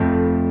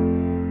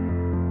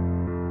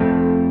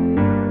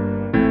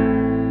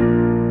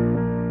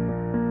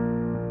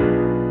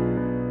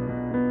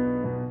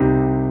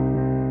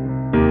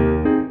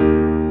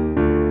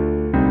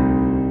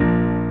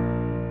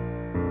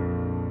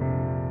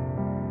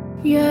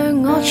讓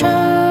我唱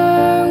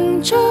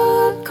出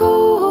曲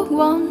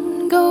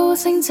韻，高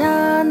聲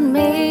讚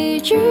美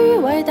主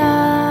偉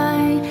大。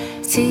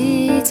此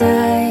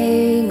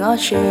際我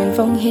全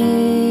奉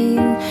獻，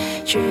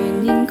全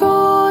然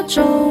歌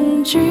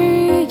頌主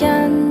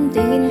恩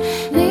典。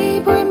你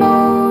配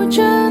無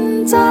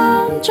盡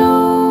讚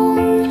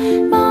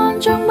頌，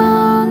萬象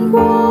萬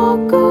國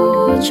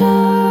歌唱。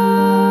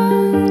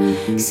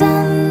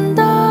神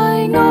大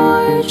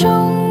愛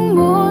充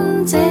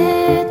滿這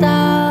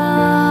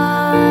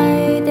大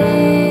地，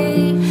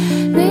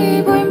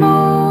你配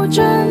無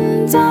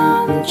盡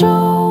讚頌，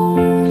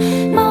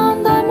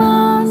萬代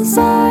萬世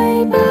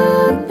不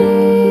變，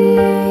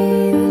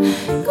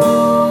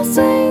歌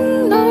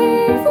聲裏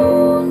歡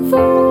呼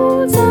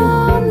讚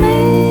美。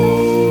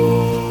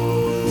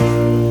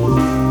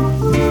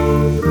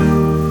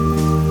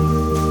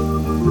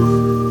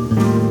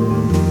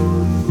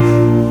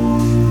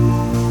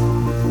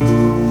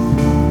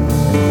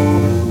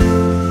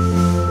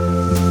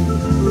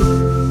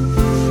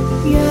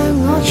讓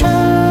我唱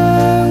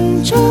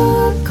出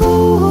曲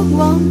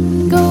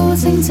韻，高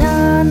聲讚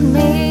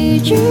美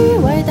主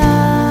偉大。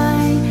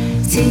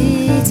此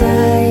際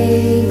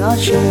我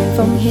全奉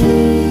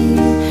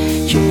獻。